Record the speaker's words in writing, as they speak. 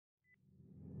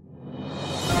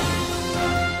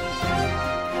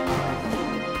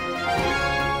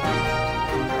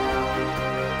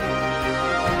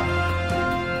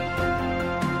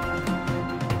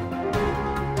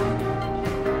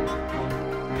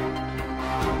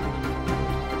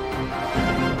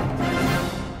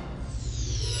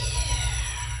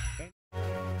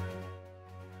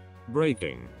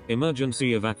Breaking.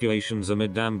 Emergency evacuations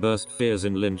amid dam burst fears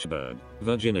in Lynchburg,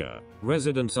 Virginia.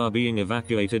 Residents are being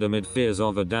evacuated amid fears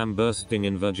of a dam bursting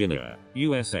in Virginia,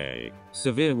 USA.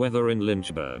 Severe weather in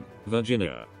Lynchburg,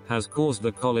 Virginia, has caused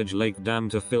the College Lake Dam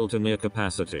to fill to near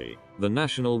capacity. The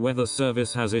National Weather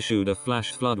Service has issued a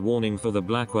flash flood warning for the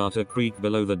Blackwater Creek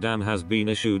below the dam has been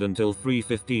issued until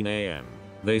 3:15 a.m.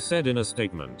 They said in a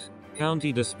statement.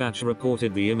 County Dispatch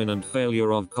reported the imminent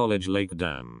failure of College Lake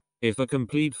Dam. If a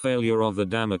complete failure of the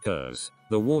dam occurs,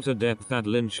 the water depth at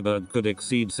Lynchburg could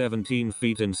exceed 17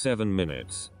 feet in 7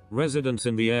 minutes. Residents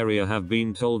in the area have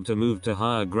been told to move to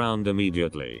higher ground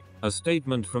immediately. A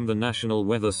statement from the National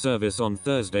Weather Service on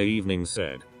Thursday evening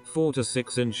said, 4 to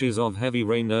 6 inches of heavy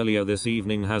rain earlier this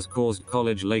evening has caused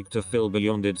College Lake to fill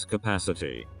beyond its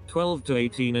capacity. 12 to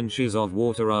 18 inches of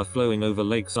water are flowing over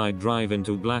Lakeside Drive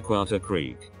into Blackwater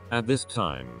Creek. At this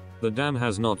time, the dam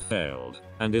has not failed,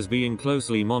 and is being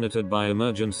closely monitored by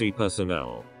emergency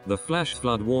personnel. The flash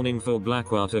flood warning for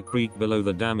Blackwater Creek below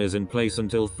the dam is in place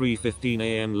until 3:15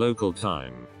 a.m. local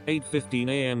time, 8:15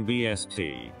 a.m.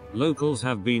 BST. Locals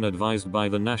have been advised by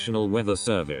the National Weather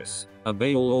Service,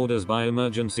 obey all orders by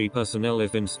emergency personnel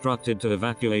if instructed to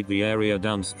evacuate the area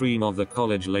downstream of the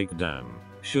College Lake Dam.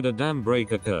 Should a dam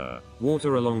break occur,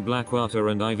 water along Blackwater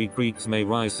and Ivy Creeks may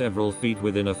rise several feet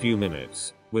within a few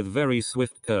minutes, with very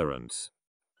swift currents.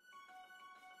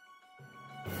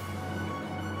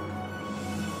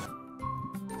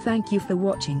 Thank you for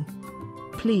watching.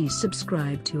 Please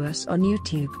subscribe to us on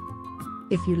YouTube.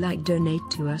 If you like, donate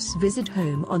to us, visit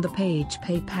home on the page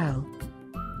PayPal.